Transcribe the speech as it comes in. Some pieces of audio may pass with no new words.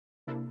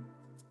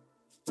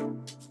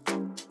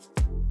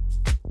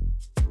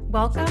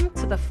Welcome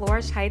to the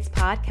Flourish Heights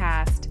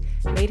podcast,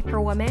 made for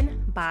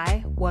women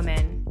by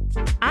women.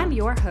 I'm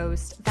your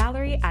host,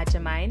 Valerie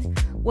Adjamine,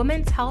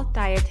 women's health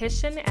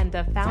dietitian and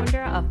the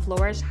founder of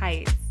Flourish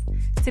Heights.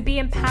 To be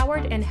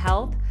empowered in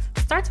health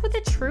starts with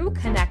a true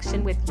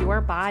connection with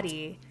your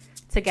body.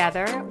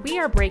 Together, we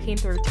are breaking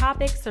through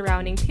topics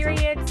surrounding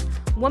periods,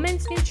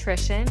 women's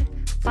nutrition,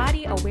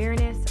 body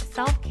awareness,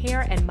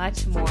 self-care, and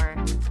much more.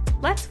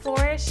 Let's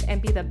flourish and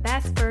be the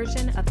best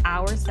version of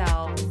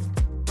ourselves.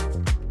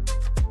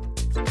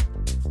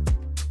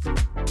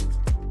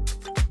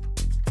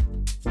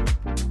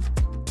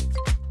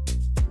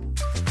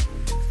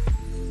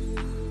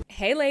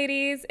 Hey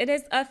ladies, it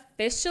is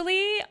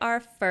officially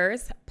our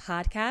first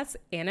podcast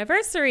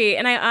anniversary,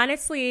 and I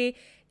honestly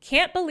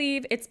can't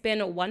believe it's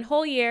been one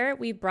whole year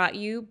we've brought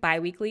you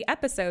bi-weekly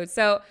episodes.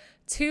 So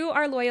to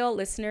our loyal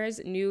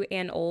listeners, new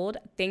and old,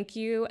 thank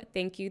you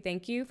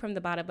from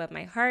the bottom of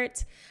my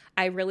heart.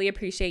 I really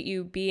appreciate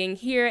you being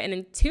here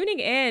and tuning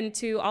in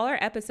to all our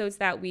episodes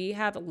that we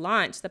have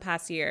launched the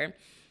past year.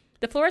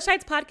 The Flourish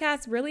Heights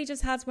podcast really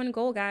just has one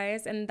goal,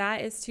 guys, and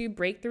that is to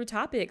break through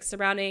topics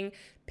surrounding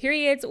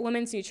periods,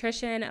 women's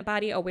nutrition,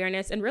 body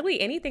awareness, and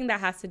really anything that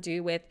has to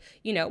do with,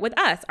 with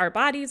us, our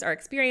bodies, our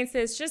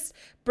experiences, just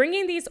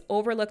bringing these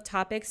overlooked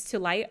topics to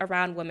light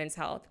around women's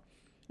health.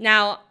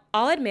 Now,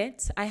 I'll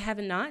admit I have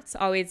not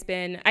always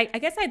been, I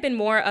guess I've been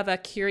more of a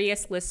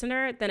curious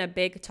listener than a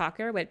big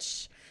talker,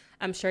 which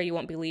I'm sure you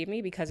won't believe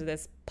me because of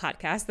this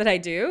podcast that I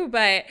do.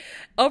 But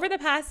over the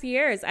past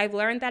years, I've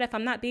learned that if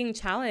I'm not being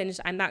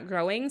challenged, I'm not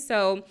growing.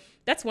 So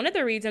that's one of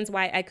the reasons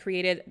why I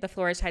created the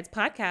Flourish Heights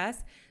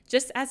podcast,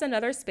 just as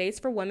another space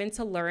for women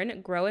to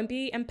learn, grow, and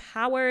be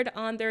empowered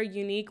on their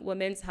unique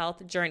women's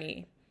health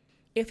journey.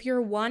 If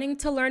you're wanting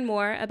to learn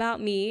more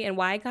about me and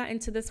why I got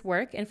into this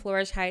work in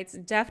Flourish Heights,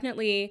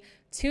 definitely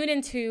tune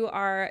into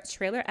our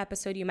trailer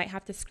episode. You might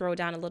have to scroll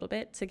down a little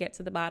bit to get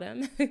to the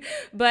bottom.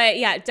 But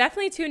yeah,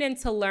 definitely tune in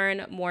to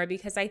learn more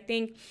because I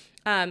think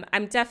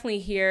I'm definitely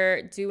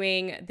here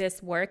doing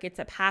this work. It's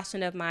a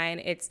passion of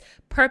mine. It's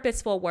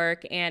purposeful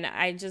work, and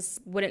I just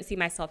wouldn't see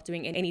myself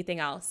doing anything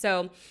else.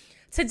 So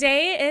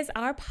today is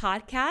our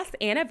podcast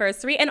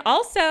anniversary, and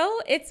also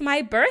it's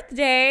my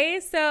birthday.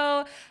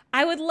 So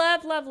I would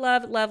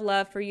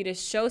love for you to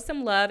show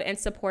some love and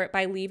support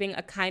by leaving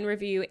a kind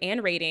review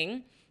and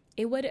rating.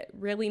 It would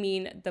really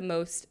mean the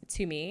most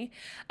to me.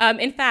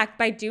 In fact,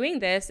 by doing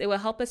this, it will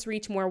help us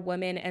reach more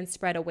women and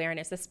spread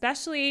awareness,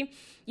 especially,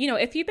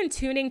 if you've been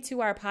tuning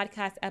to our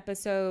podcast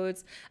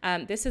episodes,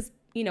 this is,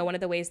 one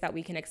of the ways that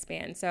we can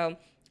expand. So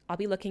I'll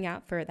be looking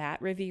out for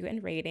that review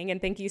and rating, and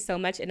thank you so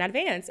much in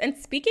advance. And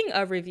speaking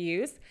of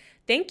reviews,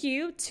 thank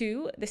you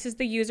to, this is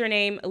the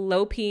username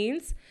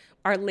Lopines,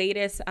 our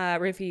latest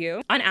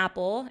review on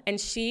Apple, and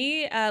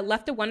she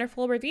left a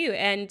wonderful review,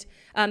 and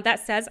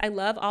that says, I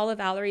love all of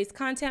Valerie's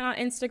content on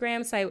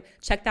Instagram, so I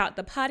checked out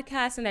the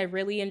podcast, and I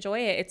really enjoy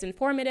it. It's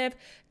informative,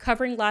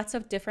 covering lots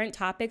of different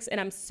topics,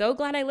 and I'm so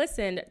glad I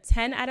listened.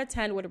 10 out of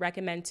 10 would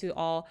recommend to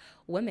all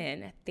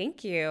women.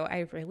 Thank you.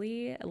 I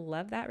really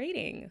love that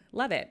rating.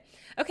 Love it.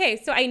 Okay,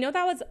 so I know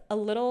that was a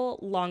little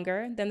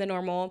longer than the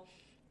normal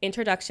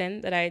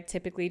introduction that I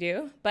typically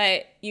do,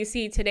 but you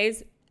see,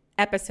 today's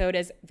episode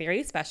is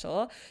very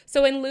special.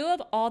 So in lieu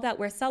of all that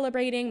we're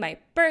celebrating, my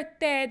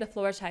birthday, the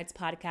Flourish Heights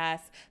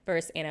podcast,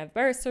 first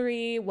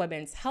anniversary,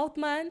 Women's Health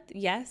Month.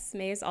 Yes,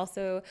 May is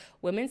also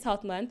Women's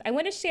Health Month. I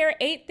want to share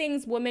 8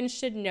 things women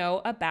should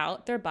know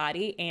about their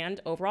body and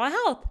overall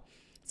health.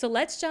 So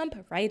let's jump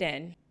right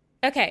in.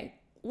 Okay,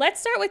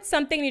 let's start with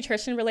something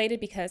nutrition related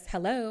because,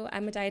 hello,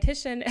 I'm a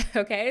dietitian.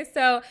 Okay,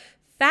 so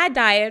fad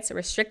diets,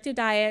 restricted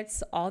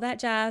diets, all that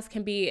jazz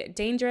can be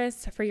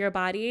dangerous for your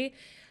body.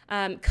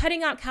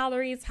 Cutting out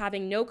calories,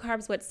 having no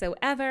carbs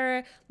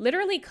whatsoever,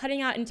 literally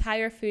cutting out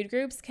entire food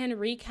groups can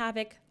wreak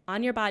havoc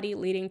on your body,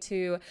 leading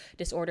to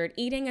disordered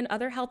eating and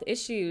other health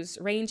issues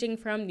ranging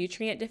from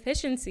nutrient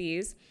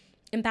deficiencies,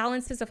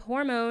 imbalances of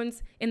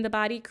hormones in the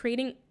body,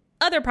 creating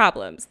other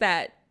problems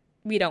that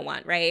we don't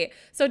want, right?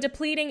 So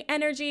depleting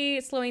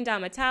energy, slowing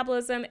down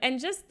metabolism,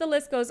 and just the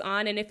list goes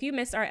on. And if you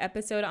missed our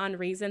episode on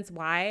reasons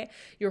why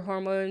your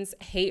hormones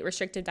hate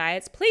restrictive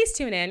diets, please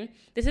tune in.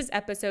 This is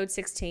episode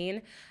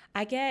 16.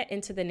 I get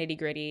into the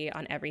nitty-gritty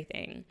on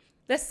everything.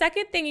 The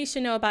second thing you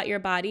should know about your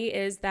body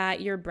is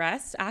that your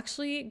breasts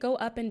actually go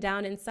up and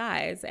down in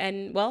size.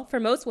 And well, for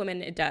most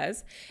women, it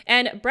does.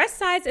 And breast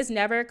size is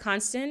never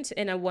constant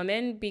in a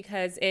woman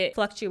because it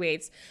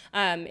fluctuates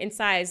in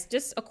size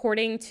just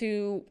according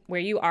to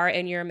where you are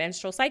in your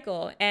menstrual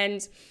cycle.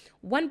 And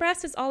one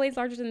breast is always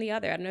larger than the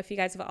other. I don't know if you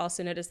guys have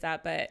also noticed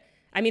that, but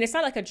I mean, it's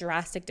not like a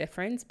drastic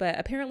difference, but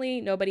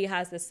apparently nobody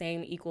has the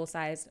same equal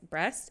sized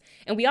breast.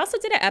 And we also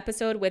did an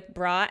episode with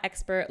bra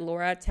expert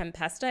Laura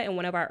Tempesta in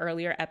one of our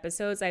earlier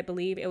episodes. I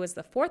believe it was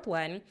the 4th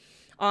one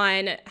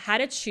on how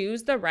to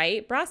choose the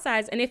right bra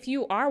size and if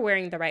you are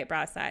wearing the right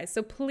bra size.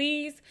 So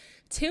please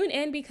tune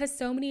in because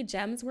so many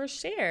gems were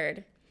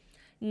shared.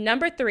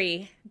 Number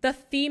 3, the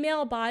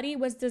female body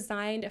was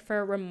designed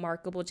for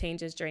remarkable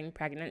changes during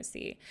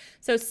pregnancy.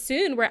 So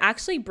soon we're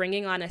actually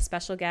bringing on a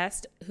special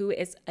guest who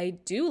is a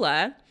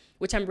doula,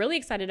 which I'm really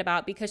excited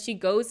about because she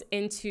goes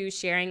into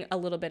sharing a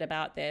little bit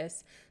about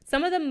this.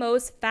 Some of the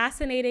most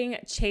fascinating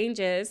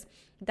changes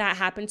that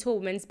happen to a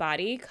woman's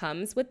body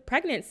comes with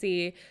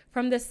pregnancy.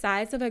 From the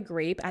size of a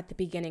grape at the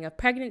beginning of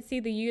pregnancy,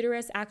 the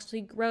uterus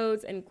actually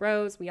grows and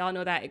grows. We all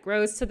know that it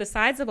grows to the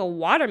size of a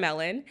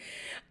watermelon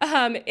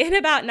in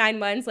about 9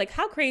 months. Like,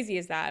 how crazy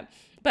is that?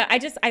 But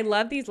I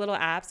love these little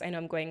apps. I know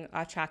I'm going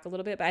off track a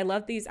little bit, but I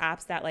love these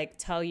apps that like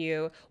tell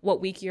you what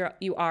week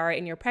you are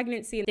in your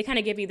pregnancy. They kind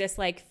of give you this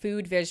like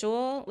food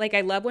visual. Like, I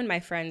love when my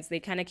friends,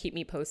 they kind of keep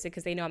me posted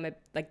because they know I'm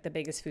like the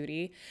biggest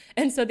foodie.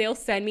 And so they'll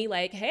send me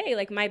like, hey,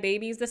 like my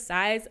baby's the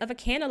size of a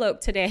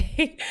cantaloupe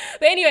today.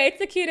 But anyway, it's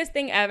the cutest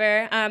thing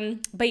ever.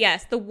 But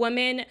yes, the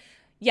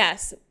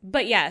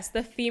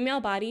female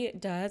body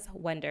does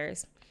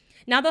wonders.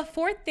 Now, the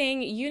fourth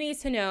thing you need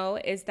to know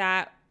is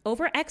that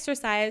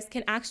over-exercise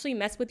can actually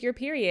mess with your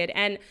period.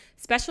 And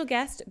special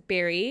guest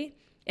Barry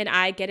and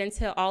I get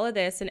into all of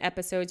this in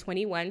episode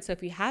 21. So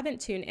if you haven't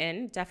tuned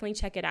in, definitely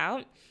check it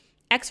out.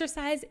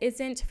 Exercise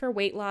isn't for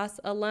weight loss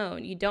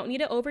alone. You don't need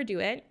to overdo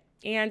it.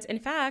 And in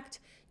fact,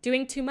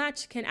 doing too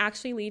much can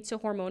actually lead to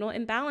hormonal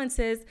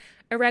imbalances,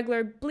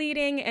 irregular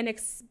bleeding, and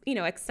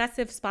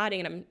excessive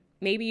spotting. And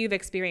maybe you've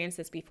experienced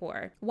this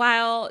before.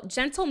 While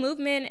gentle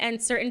movement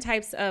and certain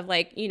types of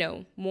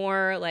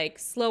more like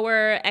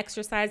slower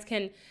exercise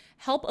can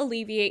help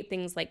alleviate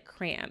things like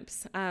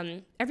cramps.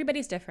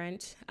 Everybody's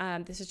different.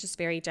 This is just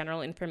very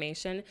general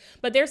information.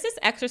 But there's this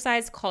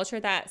exercise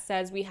culture that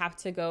says we have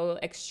to go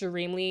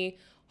extremely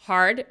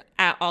hard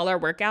at all our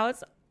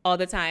workouts all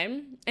the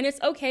time. And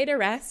it's okay to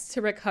rest,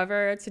 to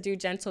recover, to do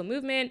gentle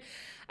movement.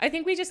 I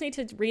think we just need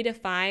to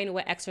redefine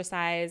what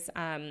exercise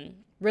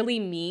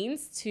really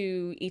means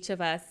to each of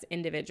us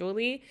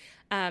individually.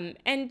 When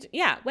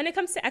it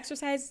comes to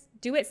exercise,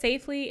 do it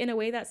safely in a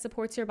way that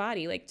supports your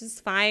body. Like,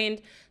 just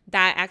find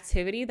that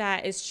activity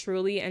that is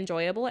truly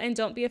enjoyable and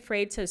don't be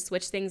afraid to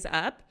switch things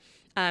up,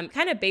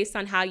 kind of based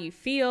on how you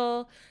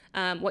feel,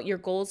 what your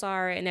goals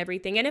are and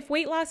everything. And if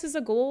weight loss is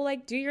a goal,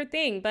 like, do your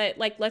thing. But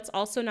like, let's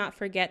also not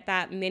forget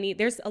that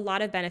there's a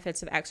lot of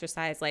benefits of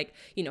exercise, like,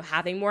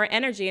 having more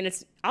energy, and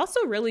it's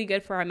also really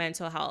good for our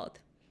mental health.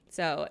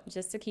 So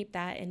just to keep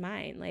that in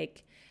mind,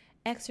 like,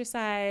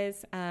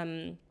 exercise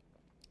can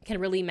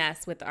really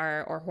mess with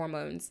our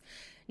hormones.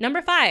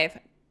 Number 5,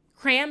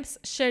 cramps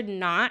should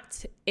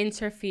not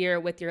interfere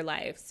with your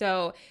life.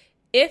 So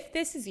if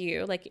this is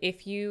you, like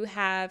if you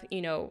have,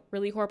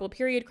 really horrible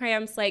period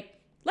cramps, like,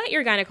 let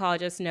your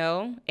gynecologist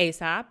know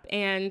ASAP.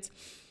 And,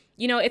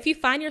 if you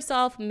find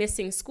yourself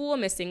missing school,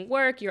 missing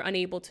work, you're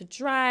unable to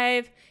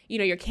drive,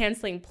 you're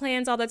canceling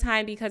plans all the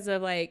time because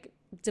of like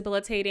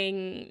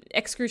debilitating,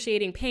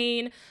 excruciating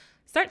pain,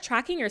 start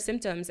tracking your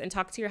symptoms and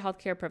talk to your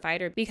healthcare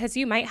provider, because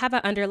you might have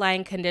an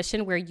underlying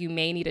condition where you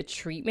may need a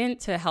treatment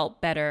to help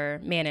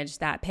better manage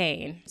that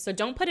pain. So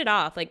don't put it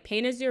off. Like,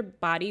 pain is your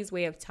body's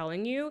way of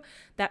telling you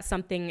that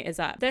something is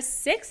up. The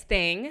 6th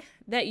thing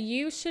that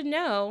you should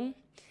know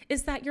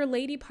is that your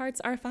lady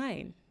parts are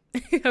fine.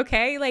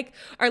 Okay? Like,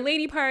 our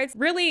lady parts,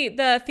 really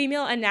the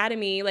female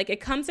anatomy, like, it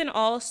comes in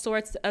all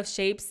sorts of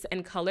shapes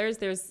and colors.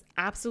 There's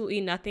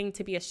absolutely nothing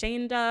to be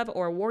ashamed of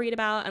or worried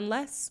about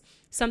unless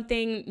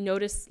something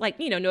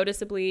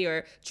noticeably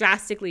or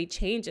drastically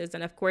changes.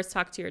 And of course,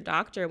 talk to your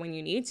doctor when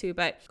you need to,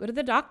 but go to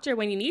the doctor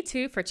when you need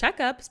to for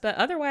checkups. But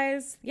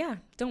otherwise,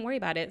 don't worry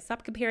about it.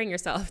 Stop comparing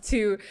yourself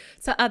to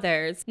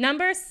others.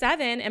 Number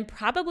 7, and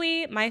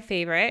probably my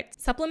favorite,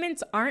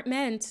 supplements aren't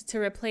meant to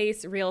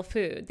replace real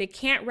food. They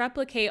can't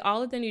replicate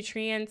all of the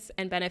nutrients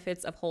and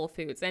benefits of whole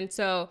foods. And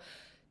so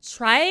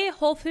try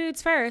whole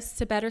foods first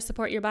to better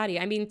support your body.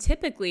 I mean,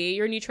 typically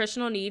your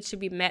nutritional needs should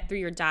be met through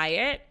your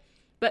diet,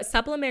 but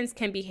supplements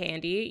can be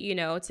handy,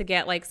 to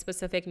get like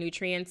specific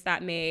nutrients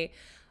that may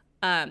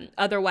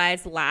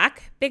otherwise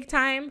lack big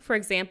time. For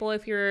example,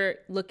 if you're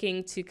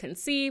looking to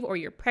conceive or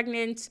you're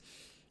pregnant,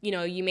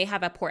 you may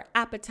have a poor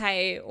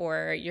appetite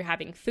or you're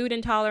having food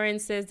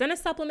intolerances, then a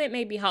supplement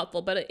may be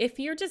helpful. But if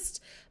you're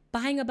just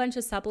buying a bunch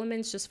of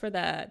supplements just for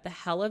the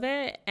hell of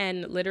it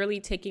and literally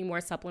taking more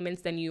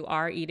supplements than you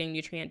are eating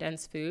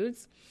nutrient-dense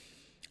foods,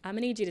 I'm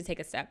gonna need you to take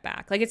a step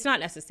back. Like, it's not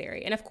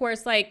necessary. And of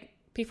course, like,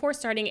 before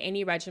starting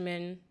any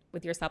regimen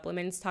with your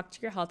supplements, talk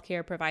to your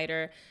healthcare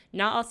provider.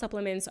 Not all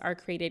supplements are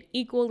created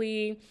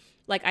equally.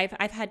 Like,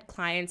 I've had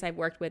clients I've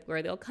worked with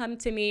where they'll come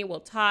to me,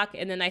 we'll talk,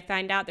 and then I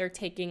find out they're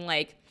taking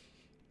like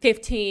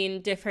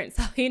 15 different,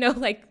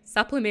 like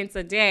supplements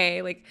a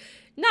day, like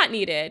not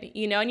needed,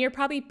 and you're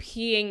probably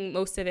peeing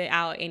most of it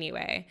out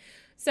anyway.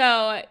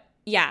 So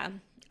yeah,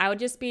 I would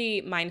just be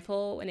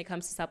mindful when it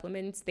comes to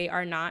supplements. They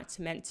are not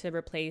meant to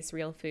replace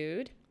real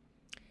food.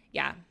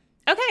 Yeah.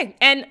 Okay,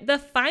 and the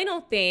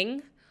final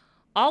thing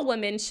all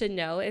women should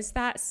know is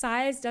that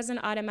size doesn't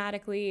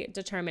automatically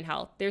determine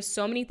health. There's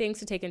so many things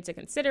to take into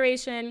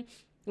consideration.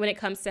 when it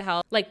comes to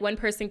health. Like one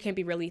person can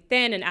be really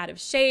thin and out of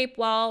shape,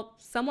 while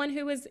someone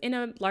who is in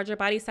a larger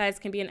body size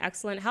can be in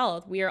excellent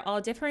health. We are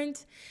all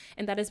different,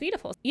 and that is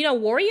beautiful.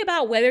 Worry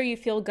about whether you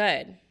feel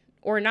good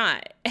or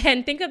not,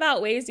 and think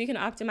about ways you can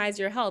optimize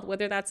your health,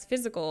 whether that's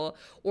physical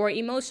or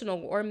emotional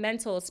or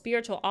mental,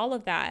 spiritual, all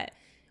of that.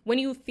 When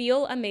you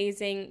feel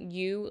amazing,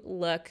 you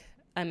look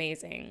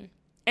amazing.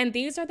 And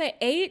these are the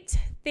 8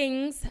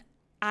 things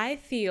I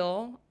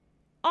feel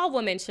all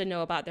women should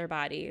know about their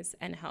bodies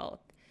and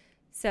health.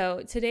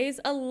 So today's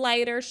a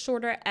lighter,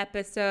 shorter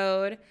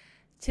episode.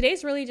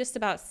 Today's really just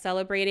about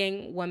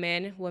celebrating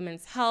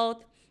women's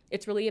health.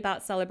 It's really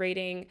about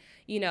celebrating,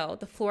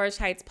 the Flourish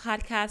Heights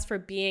podcast for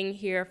being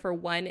here for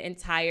one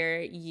entire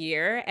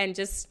year, and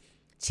just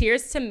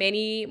cheers to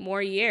many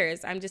more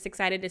years. I'm just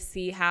excited to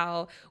see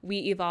how we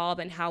evolve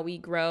and how we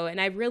grow. And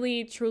I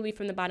really, truly,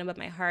 from the bottom of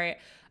my heart,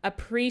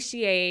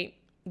 appreciate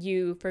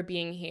you for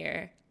being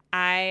here.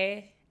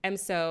 I am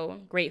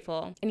so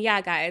grateful. And yeah,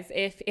 guys,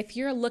 if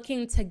you're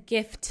looking to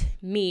gift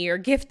me or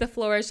gift the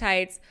Flourish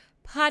Heights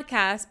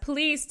podcast,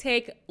 please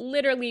take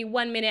literally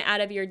 1 minute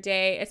out of your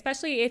day,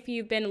 especially if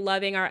you've been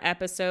loving our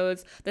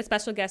episodes, the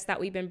special guests that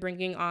we've been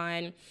bringing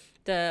on,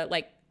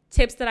 the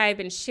tips that I've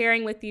been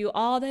sharing with you,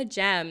 all the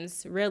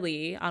gems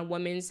really on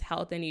women's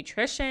health and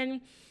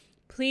nutrition.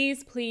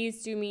 Please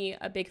do me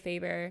a big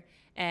favor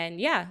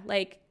and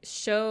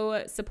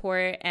show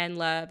support and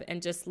love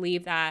and just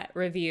leave that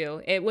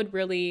review. It would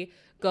really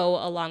go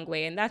a long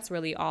way, and that's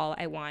really all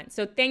I want.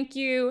 So thank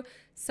you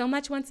so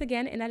much once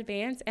again in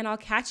advance, and I'll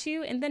catch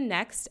you in the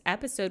next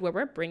episode where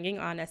we're bringing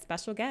on a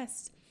special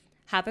guest.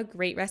 Have a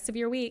great rest of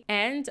your week,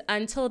 and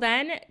until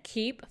then,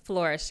 keep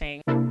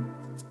flourishing.